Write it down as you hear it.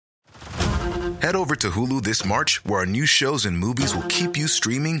Head over to Hulu this March, where our new shows and movies will keep you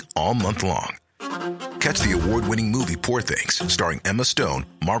streaming all month long. Catch the award-winning movie Poor Things, starring Emma Stone,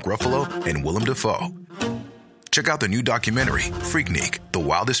 Mark Ruffalo, and Willem Dafoe. Check out the new documentary, Freaknik, The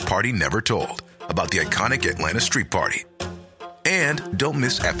Wildest Party Never Told, about the iconic Atlanta Street Party. And don't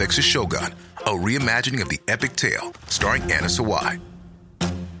miss FX's Shogun, a reimagining of the epic tale, starring Anna Sawai.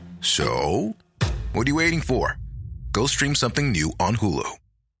 So, what are you waiting for? Go stream something new on Hulu.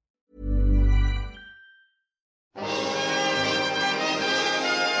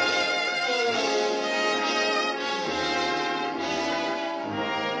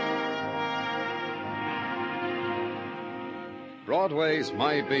 Broadway's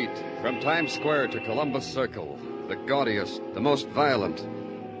my beat, from Times Square to Columbus Circle, the gaudiest, the most violent,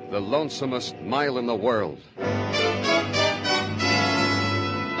 the lonesomest mile in the world.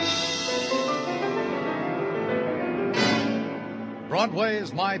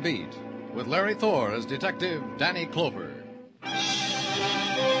 Broadway's My Beat, with Larry Thor as Detective Danny Clover.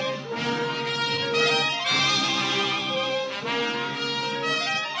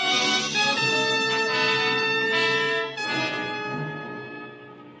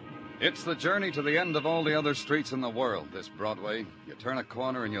 It's the journey to the end of all the other streets in the world, this Broadway. You turn a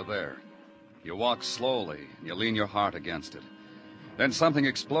corner and you're there. You walk slowly and you lean your heart against it. Then something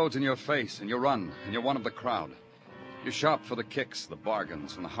explodes in your face and you run and you're one of the crowd. You shop for the kicks, the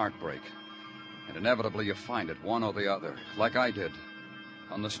bargains, and the heartbreak. And inevitably you find it, one or the other, like I did.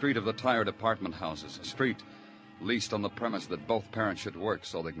 On the street of the tired apartment houses, a street leased on the premise that both parents should work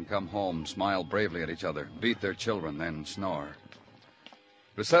so they can come home, smile bravely at each other, beat their children, then snore.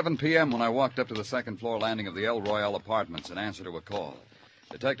 It was 7 p.m. when I walked up to the second-floor landing of the El Royale Apartments in answer to a call.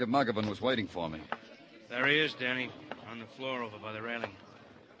 Detective Muggavan was waiting for me. There he is, Danny, on the floor over by the railing.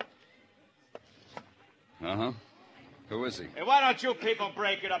 Uh-huh. Who is he? Hey, why don't you people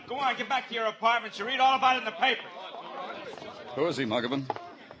break it up? Go on, get back to your apartments. You read all about it in the paper. Who is he, Muggavan?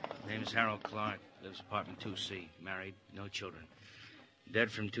 Name's Harold Clark. Lives apartment 2C. Married, no children. Dead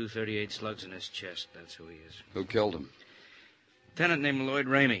from 238 slugs in his chest. That's who he is. Who killed him? Tenant named Lloyd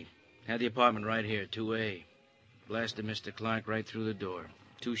Ramey. Had the apartment right here, 2A. Blasted Mr. Clark right through the door.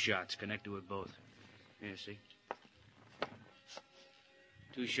 2 shots, connected with both. Here, see?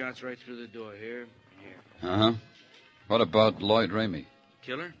 2 shots right through the door, here and here. Uh-huh. What about Lloyd Ramey?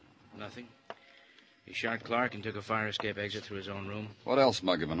 Killer? Nothing. He shot Clark and took a fire escape exit through his own room. What else,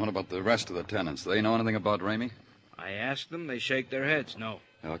 Muggavan? What about the rest of the tenants? Do they know anything about Ramey? I asked them. They shake their heads. No.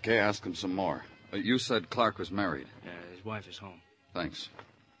 Okay, ask them some more. You said Clark was married. His wife is home. Thanks.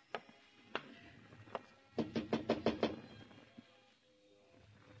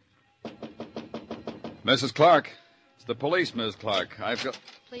 Mrs. Clark. It's the police, Ms. Clark. I've got...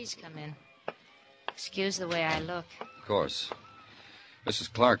 Please come in. Excuse the way I look. Of course.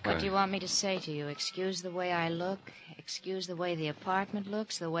 Mrs. Clark... What do you want me to say to you? Excuse the way I look? Excuse the way the apartment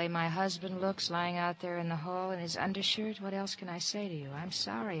looks? The way my husband looks lying out there in the hall in his undershirt? What else can I say to you? I'm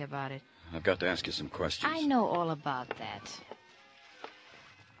sorry about it. I've got to ask you some questions. I know all about that.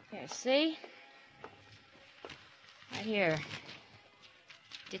 Here, see? Right here.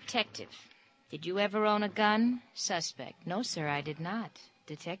 Detective. Did you ever own a gun? Suspect. No, sir, I did not.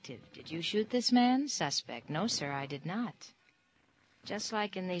 Detective. Did you shoot this man? Suspect. No, sir, I did not. Just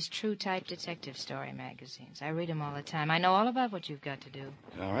like in these true-type detective story magazines. I read them all the time. I know all about what you've got to do.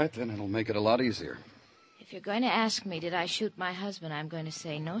 All right, then it'll make it a lot easier. If you're going to ask me, did I shoot my husband, I'm going to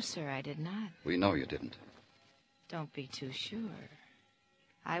say, no, sir, I did not. We know you didn't. Don't be too sure.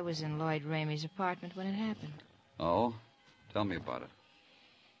 I was in Lloyd Ramey's apartment when it happened. Oh? Tell me about it.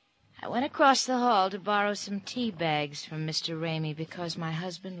 I went across the hall to borrow some tea bags from Mr. Ramey because my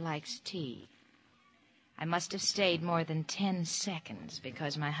husband likes tea. I must have stayed more than 10 seconds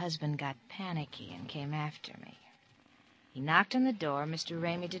because my husband got panicky and came after me. He knocked on the door. Mr.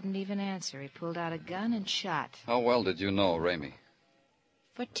 Ramey didn't even answer. He pulled out a gun and shot. How well did you know Ramey?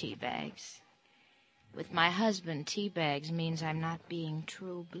 For tea bags. With my husband, tea bags means I'm not being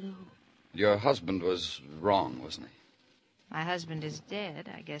true blue. Your husband was wrong, wasn't he? My husband is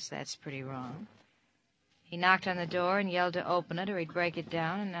dead. I guess that's pretty wrong. He knocked on the door and yelled to open it or he'd break it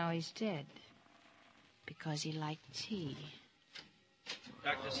down, and now he's dead. Because he liked tea.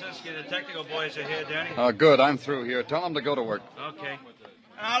 Dr. Sinsky, the technical boys are here, Danny. Oh, good. I'm through here. Tell them to go to work. Okay.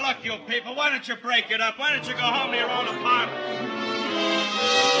 Now, look, you people, why don't you break it up? Why don't you go home to your own apartment?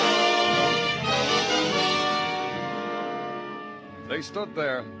 They stood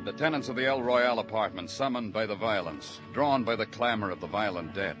there, the tenants of the El Royale Apartments, summoned by the violence, drawn by the clamor of the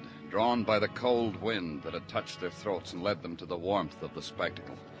violent dead, drawn by the cold wind that had touched their throats and led them to the warmth of the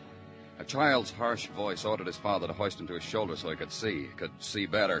spectacle. A child's harsh voice ordered his father to hoist him to his shoulder so he could see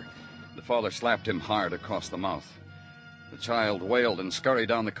better. The father slapped him hard across the mouth. The child wailed and scurried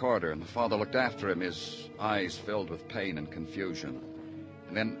down the corridor, and the father looked after him, his eyes filled with pain and confusion.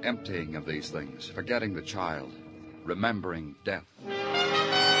 And then emptying of these things, forgetting the child, remembering death.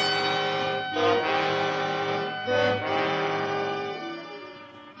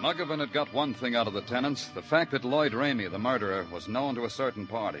 Muggavan had got one thing out of the tenants, the fact that Lloyd Ramey, the murderer, was known to a certain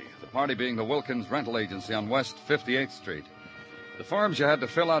party, the party being the Wilkins Rental Agency on West 58th Street. The forms you had to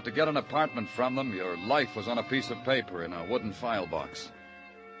fill out to get an apartment from them, your life was on a piece of paper in a wooden file box.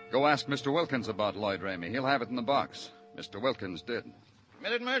 Go ask Mr. Wilkins about Lloyd Ramey. He'll have it in the box. Mr. Wilkins did.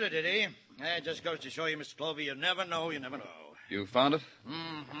 Committed murder, did he? It just goes to show you, Mr. Clover, you never know, you never know. You found it?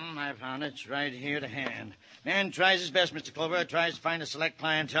 I found it. It's right here to hand. Man tries his best, Mr. Clover. Tries to find a select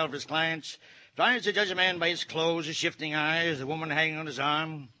clientele for his clients. Tries to judge a man by his clothes, his shifting eyes, the woman hanging on his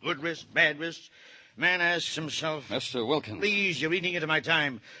arm. Good wrist, bad wrist. Man asks himself... Mr. Wilkins. Please, you're eating into my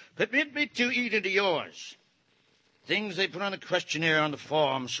time. Permit me to eat into yours. Things they put on the questionnaire on the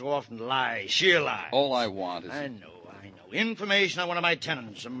form so often lie. Sheer lie. All I want is... I know. Information on one of my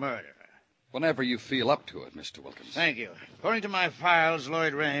tenants, a murderer. Whenever you feel up to it, Mr. Wilkins. Thank you. According to my files,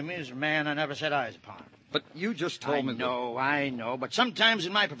 Lloyd Ramey is a man I never set eyes upon. But you just told me that... I know. But sometimes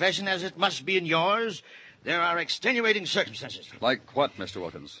in my profession, as it must be in yours, there are extenuating circumstances. Like what, Mr.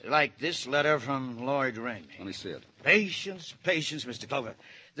 Wilkins? Like this letter from Lloyd Ramey. Let me see it. Patience, Mr. Clover.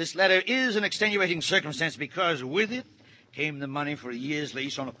 This letter is an extenuating circumstance because with it came the money for a year's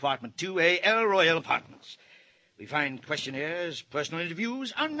lease on apartment 2A, El Royal Apartments. We find questionnaires, personal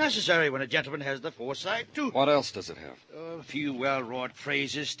interviews unnecessary when a gentleman has the foresight to... What else does it have? A few well-wrought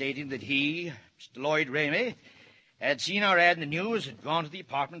phrases stating that he, Mr. Lloyd Ramey, had seen our ad in the news, had gone to the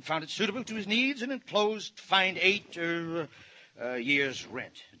apartment, found it suitable to his needs, and enclosed to find 8 years'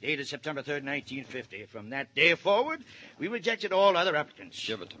 rent. Dated September 3rd, 1950. From that day forward, we rejected all other applicants.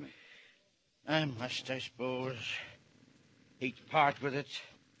 Give it to me. I must, I suppose, hate to part with it.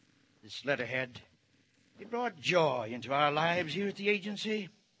 This letterhead... It brought joy into our lives here at the agency.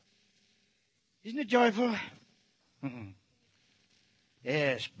 Isn't it joyful?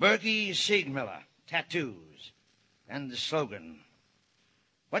 Yes, Berkey Siegmiller, tattoos, and the slogan,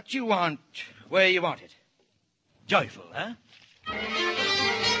 what you want, where you want it. Joyful, huh?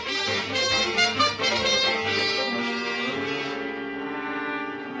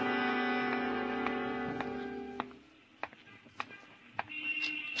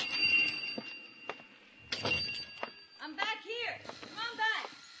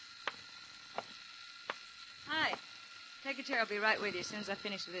 Take a chair. I'll be right with you as soon as I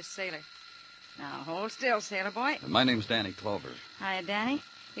finish with this sailor. Now, hold still, sailor boy. My name's Danny Clover. Hiya, Danny.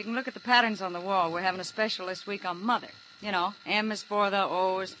 You can look at the patterns on the wall. We're having a special this week on mother. You know, M is for the,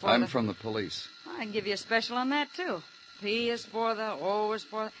 O is for I'm from the police. I can give you a special on that, too. P is for the, O is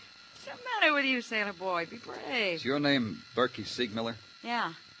for the... What's the matter with you, sailor boy? Be brave. Is your name Berkey Siegmiller?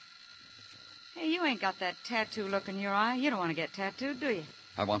 Yeah. Hey, you ain't got that tattoo look in your eye. You don't want to get tattooed, do you?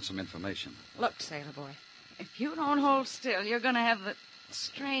 I want some information. Look, sailor boy. If you don't hold still, you're going to have the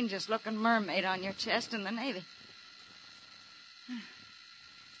strangest-looking mermaid on your chest in the Navy.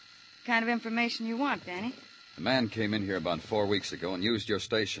 What kind of information you want, Danny? A man came in here about 4 weeks ago and used your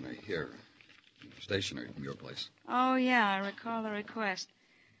stationery. Here. Stationery from your place. Oh, yeah, I recall the request.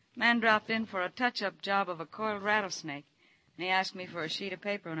 Man dropped in for a touch-up job of a coiled rattlesnake. And he asked me for a sheet of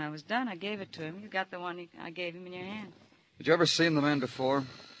paper. When I was done, I gave it to him. You got the one I gave him in your hand. Did you ever see the man before?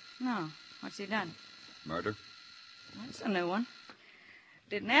 No. What's he done? Murder? That's a new one.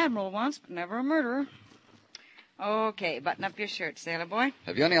 Did an admiral once, but never a murderer. Okay, button up your shirt, sailor boy.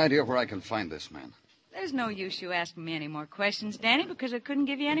 Have you any idea where I can find this man? There's no use you asking me any more questions, Danny, because I couldn't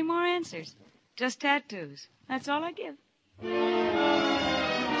give you any more answers. Just tattoos. That's all I give.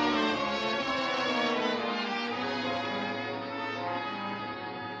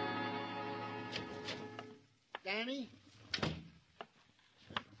 Danny?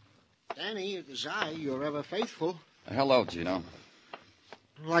 Danny, it is I, your ever faithful. Hello, Gino.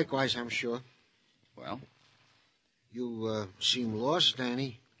 Likewise, I'm sure. Well? You seem lost,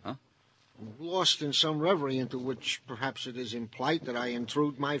 Danny. Huh? Lost in some reverie into which perhaps it is impolite that I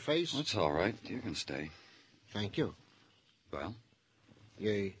intrude my face. That's all right. You can stay. Thank you. Well?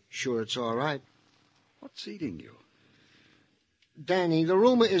 You sure it's all right? What's eating you? Danny, the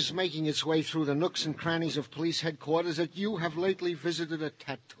rumor is making its way through the nooks and crannies of police headquarters that you have lately visited a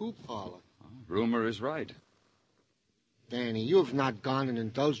tattoo parlor. Rumor is right. Danny, you have not gone and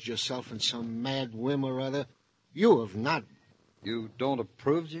indulged yourself in some mad whim or other. You have not. You don't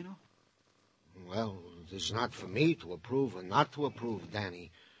approve, Gino? Well, it is not for me to approve or not to approve,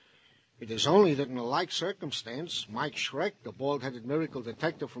 Danny. It is only that in a like circumstance, Mike Schreck, the bald-headed miracle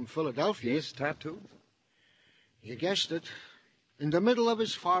detective from Philadelphia... He's tattooed? You guessed it. In the middle of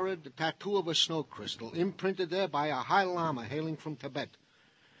his forehead, the tattoo of a snow crystal, imprinted there by a high lama hailing from Tibet.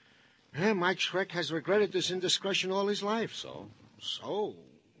 Mike Schreck has regretted this indiscretion all his life. So? So?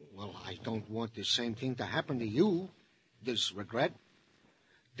 Well, I don't want the same thing to happen to you. This regret.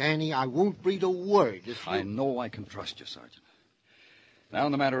 Danny, I won't breathe a word if you... I know I can trust you, Sergeant. Now,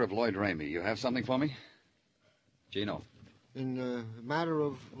 in the matter of Lloyd Ramey, you have something for me? Gino. In the matter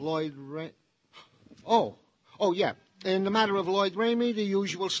of Lloyd Oh, yeah. In the matter of Lloyd Ramey, the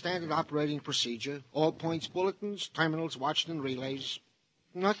usual standard operating procedure. All points bulletins, terminals watched and relays.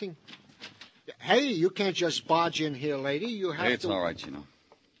 Nothing. Hey, you can't just barge in here, lady. You have It's all right, Gino.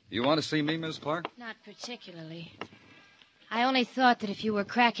 You want to see me, Miss Clark? Not particularly. I only thought that if you were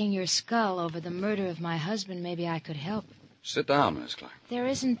cracking your skull over the murder of my husband, maybe I could help. Sit down, Miss Clark. There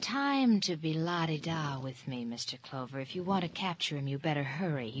isn't time to be la-di-da with me, Mr. Clover. If you want to capture him, you better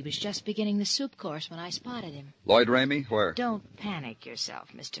hurry. He was just beginning the soup course when I spotted him. Lloyd Ramey? Where? Don't panic yourself,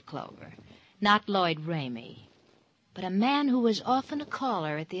 Mr. Clover. Not Lloyd Ramey, but a man who was often a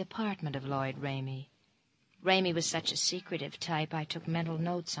caller at the apartment of Lloyd Ramey. Ramey was such a secretive type, I took mental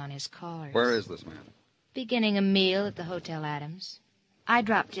notes on his callers. Where is this man? Beginning a meal at the Hotel Adams. I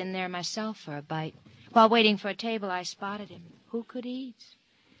dropped in there myself for a bite. While waiting for a table, I spotted him. Who could eat?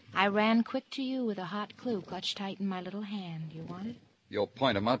 I ran quick to you with a hot clue clutched tight in my little hand. You want it? You'll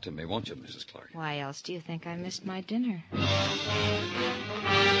point him out to me, won't you, Mrs. Clark? Why else do you think I missed my dinner?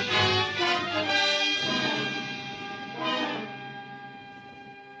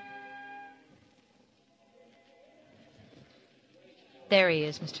 There he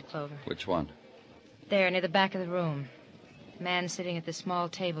is, Mr. Clover. Which one? There, near the back of the room. Man sitting at the small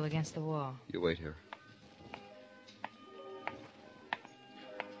table against the wall. You wait here.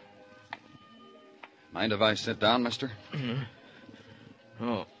 Mind if I sit down, mister? Mm-hmm.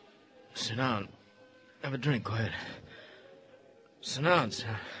 Oh, sit down. Have a drink, go ahead. Sit down,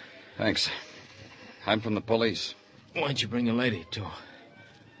 sir. Thanks. I'm from the police. Why don't you bring the lady, too?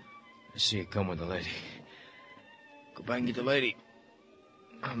 I see you come with the lady. Go back and get the lady.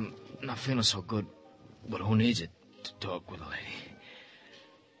 I'm not feeling so good, but who needs it to talk with a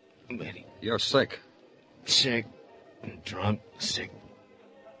lady? Lady. You're sick. Sick. Drunk. Sick.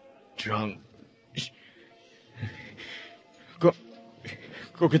 Drunk.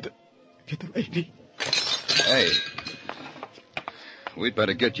 Go get the lady. Hey. We'd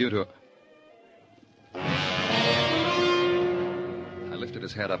better get you to... I lifted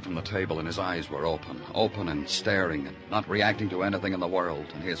his head up from the table, and his eyes were open and staring, and not reacting to anything in the world,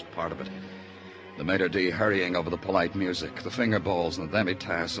 and his part of it. The maitre d' hurrying over the polite music, the finger bowls and the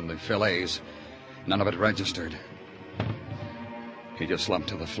demi-tasse and the fillets. None of it registered. He just slumped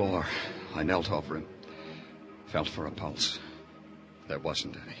to the floor. I knelt over him, felt for a pulse. There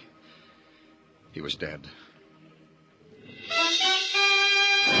wasn't any. He was dead.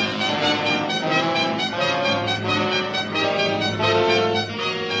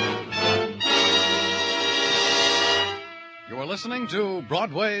 You are listening to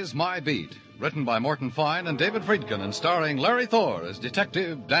Broadway's My Beat, written by Morton Fine and David Friedkin and starring Larry Thor as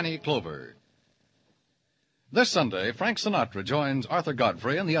Detective Danny Clover. This Sunday, Frank Sinatra joins Arthur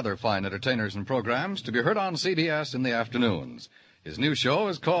Godfrey and the other fine entertainers and programs to be heard on CBS in the afternoons. His new show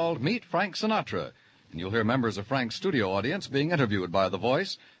is called Meet Frank Sinatra, and you'll hear members of Frank's studio audience being interviewed by The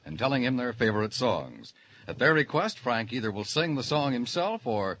Voice and telling him their favorite songs. At their request, Frank either will sing the song himself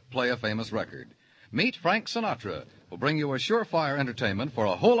or play a famous record. Meet Frank Sinatra will bring you a surefire entertainment for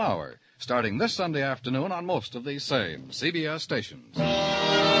a whole hour, starting this Sunday afternoon on most of these same CBS stations.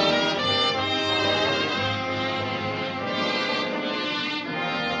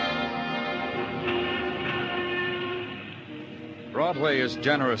 Broadway is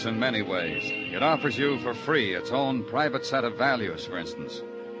generous in many ways. It offers you for free its own private set of values, for instance.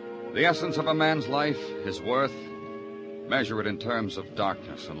 The essence of a man's life, his worth, measure it in terms of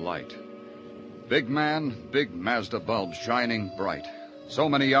darkness and light. Big man, big Mazda bulb shining bright. So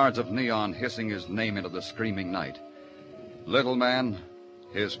many yards of neon hissing his name into the screaming night. Little man,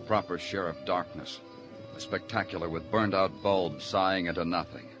 his proper share of darkness. A spectacular with burned-out bulbs sighing into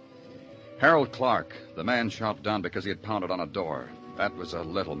nothing. Harold Clark, the man shot down because he had pounded on a door. That was a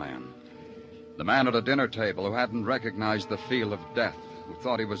little man. The man at a dinner table who hadn't recognized the feel of death, who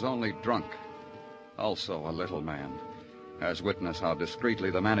thought he was only drunk. Also a little man. As witness how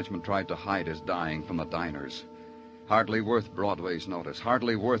discreetly the management tried to hide his dying from the diners. Hardly worth Broadway's notice.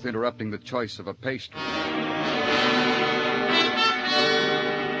 Hardly worth interrupting the choice of a pastry.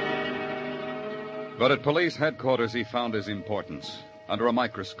 But at police headquarters he found his importance. Under a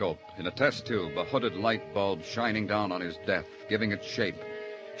microscope, in a test tube, a hooded light bulb shining down on his death, giving it shape,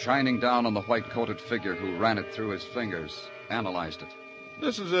 shining down on the white-coated figure who ran it through his fingers, analyzed it.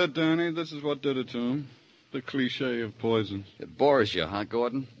 This is it, Danny. This is what did it to him. The cliché of poison. It bores you, huh,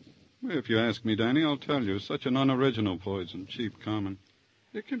 Gordon? If you ask me, Danny, I'll tell you. Such an unoriginal poison, cheap, common.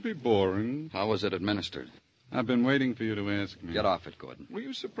 It can be boring. How was it administered? I've been waiting for you to ask me. Get off it, Gordon. Well,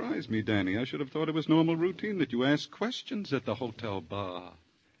 you surprised me, Danny. I should have thought it was normal routine that you ask questions at the hotel bar.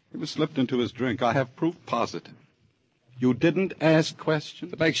 It was slipped into his drink. I have proof positive. You didn't ask questions?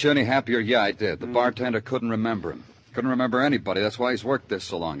 If it makes you any happier, yeah, I did. The bartender couldn't remember him. Couldn't remember anybody. That's why he's worked this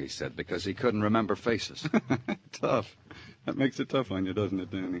so long, he said, because he couldn't remember faces. Tough. That makes it tough on you, doesn't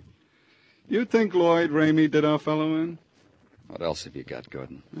it, Danny? You think Lloyd Ramey did our fellow in? What else have you got,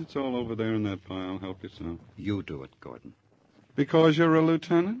 Gordon? It's all over there in that pile. Help yourself. You do it, Gordon. Because you're a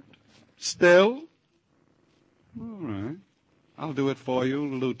lieutenant? Still? All right. I'll do it for you,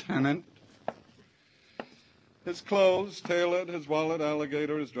 Lieutenant. His clothes, tailored, his wallet,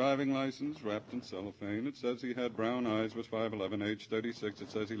 alligator, his driving license, wrapped in cellophane. It says he had brown eyes, was 5'11", age 36. It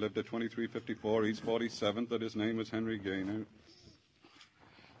says he lived at 2354 East 47th, that his name was Henry Gaynor.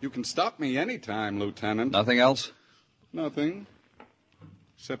 You can stop me any time, Lieutenant. Nothing else? Nothing.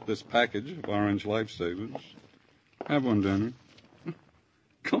 Except this package of orange lifesavers. Have one, Danny.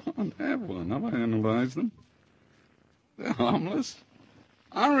 Come on, have one. I'll analyze them. They're harmless.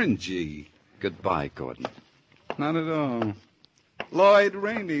 Orangey. Goodbye, Gordon. Not at all. Lloyd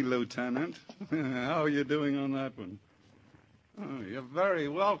Ramey, Lieutenant. How are you doing on that one? Oh, you're very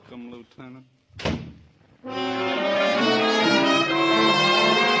welcome, Lieutenant.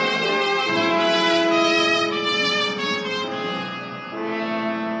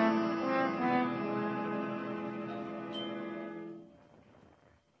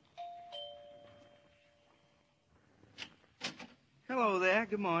 Hello there.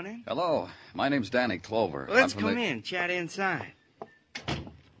 Good morning. Hello. My name's Danny Clover. Let's come in. Chat inside.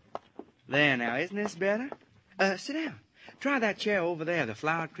 There now. Isn't this better? Sit down. Try that chair over there, the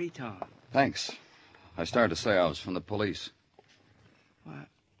flowered cretonne. Thanks. I started to say I was from the police. What?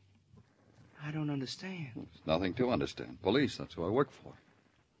 I don't understand. There's nothing to understand. Police, that's who I work for.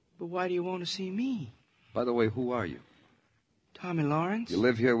 But why do you want to see me? By the way, who are you? Tommy Lawrence. You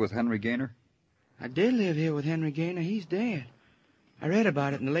live here with Henry Gaynor? I did live here with Henry Gaynor. He's dead. I read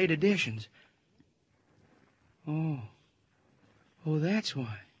about it in the late editions. Oh, that's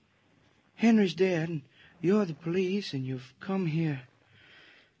why. Henry's dead, and you're the police, and you've come here.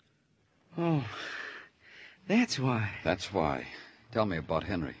 Oh, that's why. That's why. Tell me about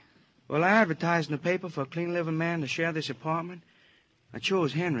Henry. Well, I advertised in the paper for a clean-living man to share this apartment. I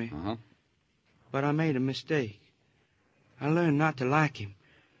chose Henry. Uh-huh. But I made a mistake. I learned not to like him.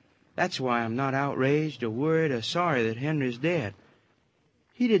 That's why I'm not outraged or worried or sorry that Henry's dead.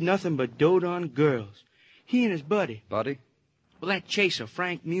 He did nothing but dote on girls. He and his buddy. Buddy? Well, that chaser,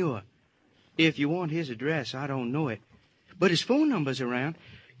 Frank Muir. If you want his address, I don't know it. But his phone number's around.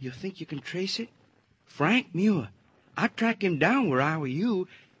 You think you can trace it? Frank Muir. I'd track him down where I were you.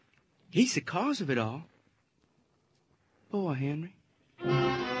 He's the cause of it all. Poor Henry.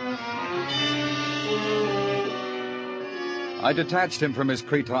 I detached him from his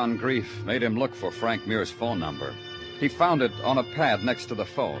cretonne grief, made him look for Frank Muir's phone number. He found it on a pad next to the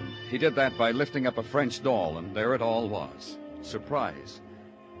phone. He did that by lifting up a French doll, and there it all was. Surprise.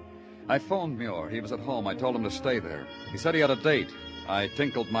 I phoned Muir. He was at home. I told him to stay there. He said he had a date. I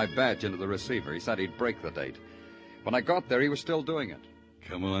tinkled my badge into the receiver. He said he'd break the date. When I got there, he was still doing it.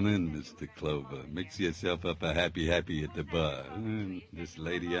 Come on in, Mr. Clover. Mix yourself up a happy at the bar. This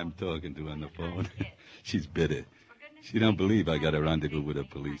lady I'm talking to on the phone, she's bitter. She don't believe I got a rendezvous with a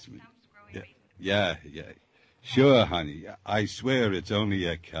policeman. Yeah. Sure, honey. I swear it's only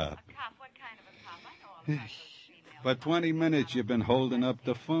a cop. What kind of a cop? For 20 minutes you've been holding up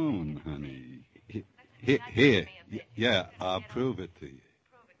the phone, honey. Here. Yeah, I'll prove it to you.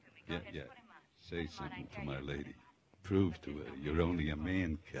 Yeah. Say something to my lady. Prove to her you're only a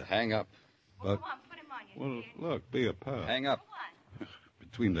man cop. Hang up. But, well, look, be a pal. Hang up.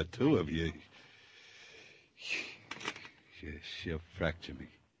 Between the two of you, she'll fracture me.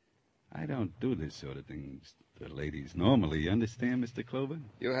 I don't do this sort of thing to ladies normally. You understand, Mr. Clover?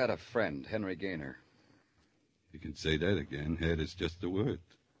 You had a friend, Henry Gaynor. You can say that again. Had is just a word.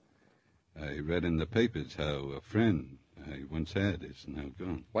 I read in the papers how a friend I once had is now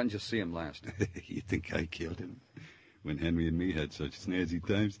gone. When'd you see him last? You think I killed him? When Henry and me had such snazzy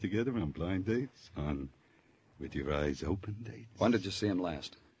times together on blind dates? On with your eyes open dates? When did you see him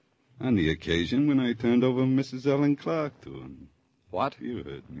last? On the occasion when I turned over Mrs. Ellen Clark to him. What? You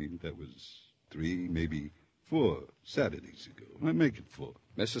heard me. That was 3, maybe 4 Saturdays ago. I make it 4.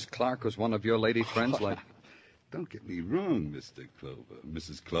 Mrs. Clark was one of your lady friends, like... Don't get me wrong, Mr. Clover.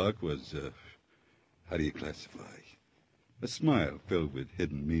 Mrs. Clark was, how do you classify? A smile filled with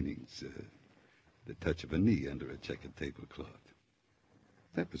hidden meanings. The touch of a knee under a checkered tablecloth.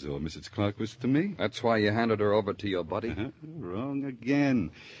 That was all Mrs. Clark was to me. That's why you handed her over to your buddy? Wrong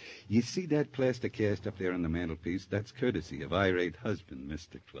again. You see that plaster cast up there on the mantelpiece? That's courtesy of irate husband,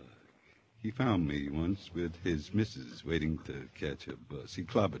 Mr. Clark. He found me once with his missus waiting to catch a bus. He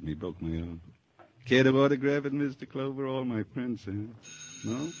clobbered me, broke my arm. Care to autograph it, Mr. Clover? All my prints, huh?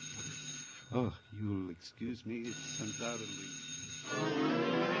 No? Oh, you'll excuse me. It's undoubtedly...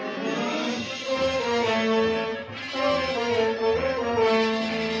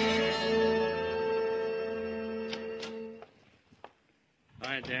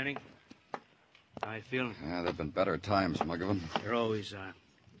 Hi, Danny. How you feeling? Yeah, there've been better times, Muggavan. You're always,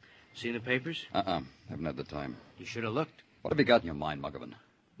 seen the papers? Haven't had the time. You should have looked. What have you got in your mind, Muggavan?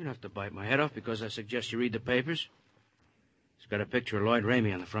 You don't have to bite my head off because I suggest you read the papers. It's got a picture of Lloyd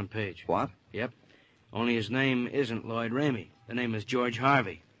Ramey on the front page. What? Yep. Only his name isn't Lloyd Ramey. The name is George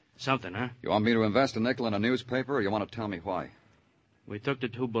Harvey. Something, huh? You want me to invest a nickel in a newspaper, or you want to tell me why? We took the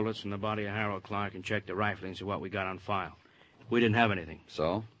 2 bullets from the body of Harold Clark and checked the riflings of what we got on file. We didn't have anything.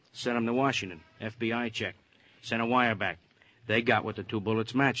 So? Sent them to Washington. FBI check. Sent a wire back. They got what the 2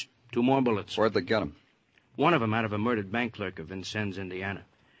 bullets matched. 2 more bullets. Where'd they get them? One of them out of a murdered bank clerk of Vincennes, Indiana.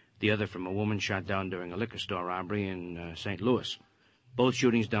 The other from a woman shot down during a liquor store robbery in St. Louis. Both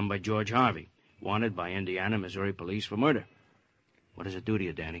shootings done by George Harvey, wanted by Indiana, Missouri police for murder. What does it do to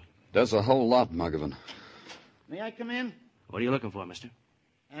you, Danny? Does a whole lot, Muggavan. May I come in? What are you looking for, mister?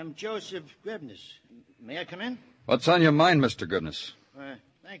 I'm Joseph Grebness. May I come in? What's on your mind, Mr. Goodness?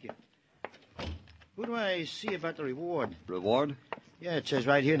 Thank you. Who do I see about the reward? Reward? Yeah, it says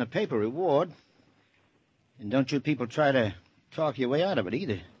right here in the paper, reward. And don't you people try to talk your way out of it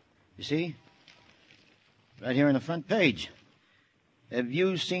either. You see? Right here on the front page. Have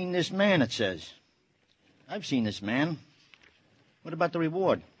you seen this man, it says. I've seen this man. What about the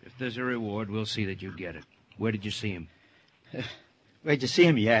reward? If there's a reward, we'll see that you get it. Where did you see him? Where'd you see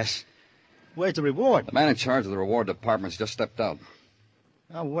him, yes? Where's the reward? The man in charge of the reward department's just stepped out.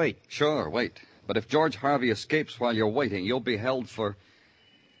 I'll wait. Sure, wait. But if George Harvey escapes while you're waiting, you'll be held for...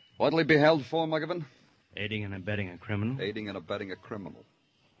 What'll he be held for, Muggavan? Aiding and abetting a criminal. Aiding and abetting a criminal.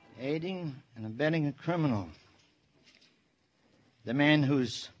 Aiding and abetting a criminal. The man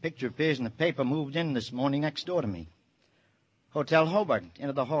whose picture appears in the paper moved in this morning next door to me. Hotel Hobart,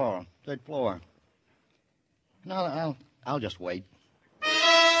 into the hall, 3rd floor. No, I'll just wait.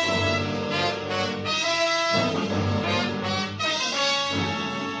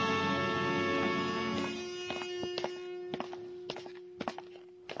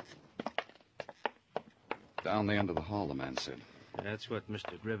 Down the end of the hall, the man said. That's what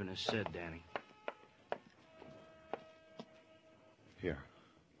Mr. Griven has said, Danny. Here.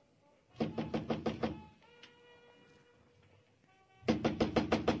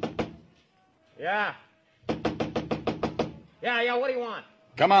 Yeah. Yeah, what do you want?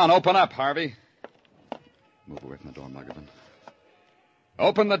 Come on, open up, Harvey. Move away from the door, Muggavan.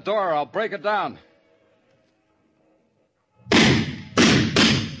 Open the door, I'll break it down.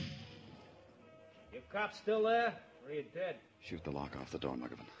 Your cop still there? Or are you dead? Shoot the lock off the door,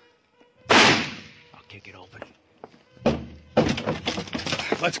 Muggavan. I'll kick it open.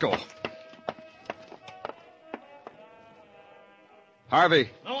 Let's go. Harvey.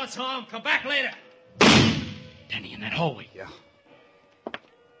 No one's home. Come back later. Danny, in that hallway. Yeah.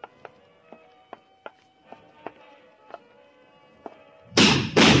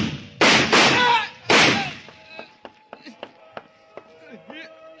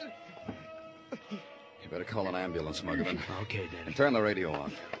 You better call an ambulance, Muggavan. Okay, Danny. And turn the radio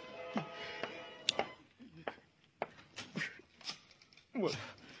off.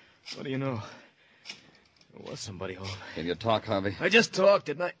 What do you know? There was somebody home. Can you talk, Harvey? I just talked,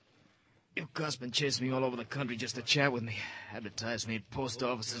 didn't I? Your cop's been chasing me all over the country just to chat with me. Advertised me in post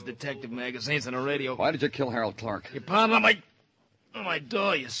offices, detective magazines, and the radio. Why did you kill Harold Clark? You pounded on my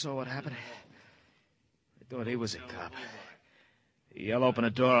door. You saw what happened. I thought he was a cop. You yell open the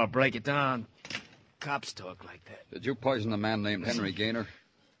door, I'll break it down. Cops talk like that. Did you poison a man named Henry Gaynor?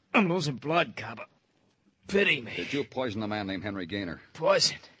 I'm losing blood, cop. Pity me. Did you poison a man named Henry Gaynor?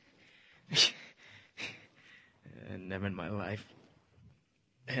 Poison? Never in my life.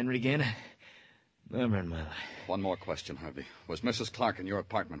 Henry Gaynor? Never in my life. One more question, Harvey. Was Mrs. Clark in your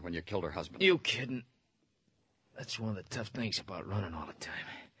apartment when you killed her husband? You kidding? That's one of the tough things about running all the time.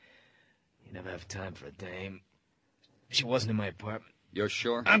 You never have time for a dame. She wasn't in my apartment. You're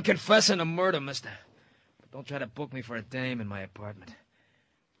sure? I'm confessing a murder, mister. But Don't try to book me for a dame in my apartment.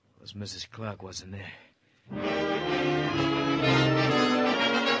 Because Mrs. Clark wasn't there.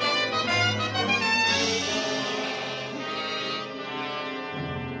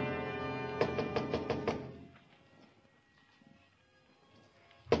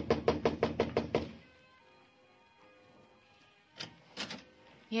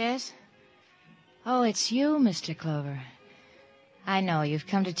 Yes? Oh, it's you, Mr. Clover. I know. You've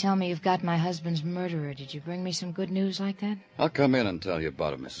come to tell me you've got my husband's murderer. Did you bring me some good news like that? I'll come in and tell you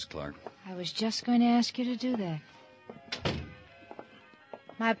about it, Mrs. Clark. I was just going to ask you to do that.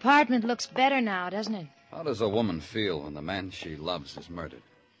 My apartment looks better now, doesn't it? How does a woman feel when the man she loves is murdered?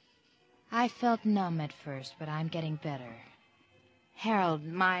 I felt numb at first, but I'm getting better. Harold,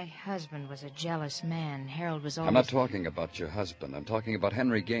 my husband, was a jealous man. Harold was always... I'm not talking about your husband. I'm talking about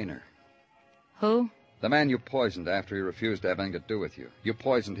Henry Gaynor. Who? The man you poisoned after he refused to have anything to do with you. You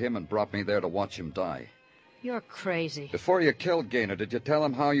poisoned him and brought me there to watch him die. You're crazy. Before you killed Gaynor, did you tell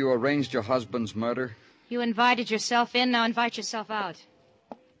him how you arranged your husband's murder? You invited yourself in, now invite yourself out.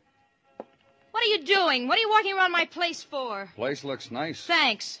 What are you doing? What are you walking around my place for? Place looks nice.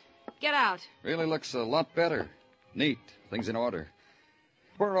 Thanks. Get out. Really looks a lot better. Neat. Things in order.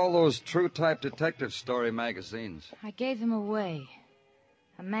 Where are all those true-type detective story magazines? I gave them away.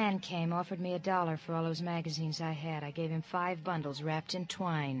 A man came, offered me $1 for all those magazines I had. I gave him 5 bundles wrapped in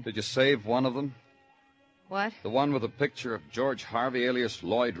twine. Did you save one of them? What? The one with a picture of George Harvey, alias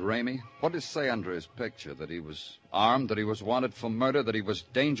Lloyd Ramey? What does it say under his picture? That he was armed, that he was wanted for murder, that he was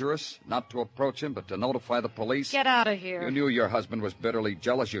dangerous, not to approach him, but to notify the police? Get out of here. You knew your husband was bitterly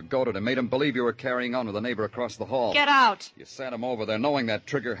jealous. You goaded him, made him believe you were carrying on with a neighbor across the hall. Get out. You sat him over there, knowing that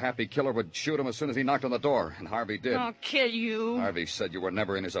trigger-happy killer would shoot him as soon as he knocked on the door, and Harvey did. I'll kill you. Harvey said you were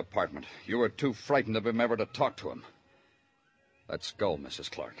never in his apartment. You were too frightened of him ever to talk to him. Let's go,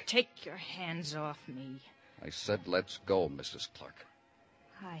 Mrs. Clark. Take your hands off me. I said let's go, Mrs. Clark.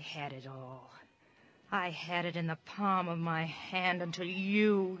 I had it all. I had it in the palm of my hand until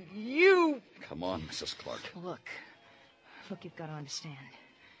you... Come on, Mrs. Clark. Look, you've got to understand.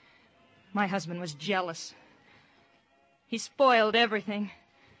 My husband was jealous. He spoiled everything.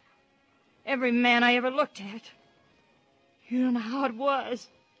 Every man I ever looked at. You don't know how it was.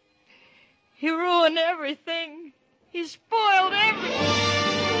 He ruined everything. He spoiled everything.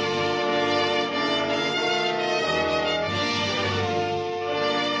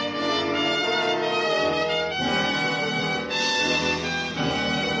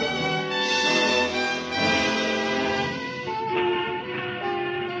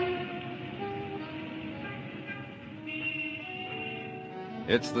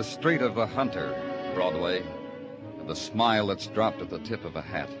 It's the street of the hunter, Broadway, and the smile that's dropped at the tip of a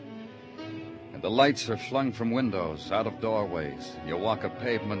hat. And the lights are flung from windows, out of doorways. You walk a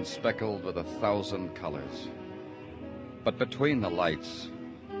pavement speckled with 1,000 colors. But between the lights,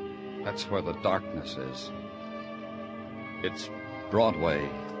 that's where the darkness is. It's Broadway,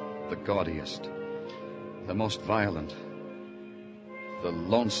 the gaudiest, the most violent, the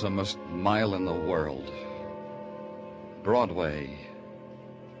lonesomest mile in the world. Broadway,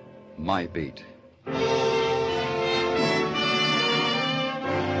 my beat.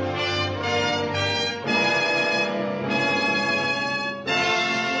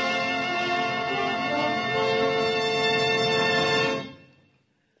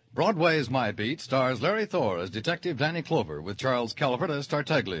 Broadway's My Beat stars Larry Thor as Detective Danny Clover with Charles Calvert as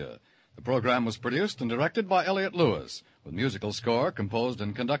Tartaglia. The program was produced and directed by Elliott Lewis, with musical score composed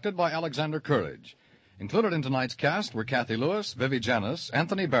and conducted by Alexander Courage. Included in tonight's cast were Kathy Lewis, Vivi Janis,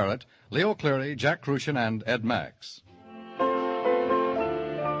 Anthony Barrett, Leo Cleary, Jack Crucian, and Ed Max.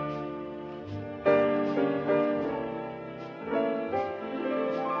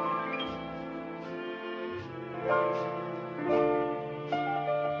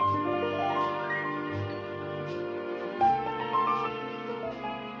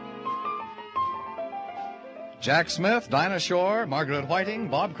 Jack Smith, Dinah Shore, Margaret Whiting,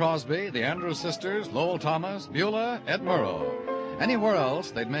 Bob Crosby, the Andrews Sisters, Lowell Thomas, Beulah, Ed Murrow. Anywhere else,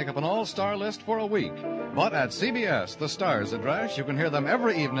 they'd make up an all-star list for a week. But at CBS, the Stars address, you can hear them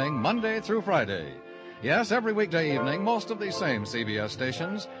every evening, Monday through Friday. Yes, every weekday evening, most of these same CBS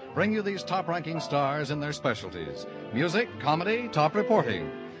stations bring you these top-ranking stars in their specialties. Music, comedy, top reporting.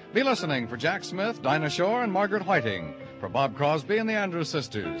 Be listening for Jack Smith, Dinah Shore, and Margaret Whiting. For Bob Crosby and the Andrews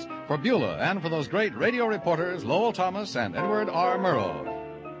Sisters, for Beulah, and for those great radio reporters, Lowell Thomas and Edward R. Murrow.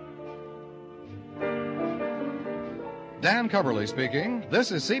 Dan Coverly speaking.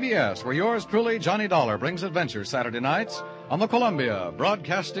 This is CBS, where yours truly, Johnny Dollar, brings adventure Saturday nights on the Columbia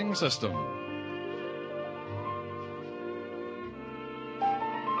Broadcasting System.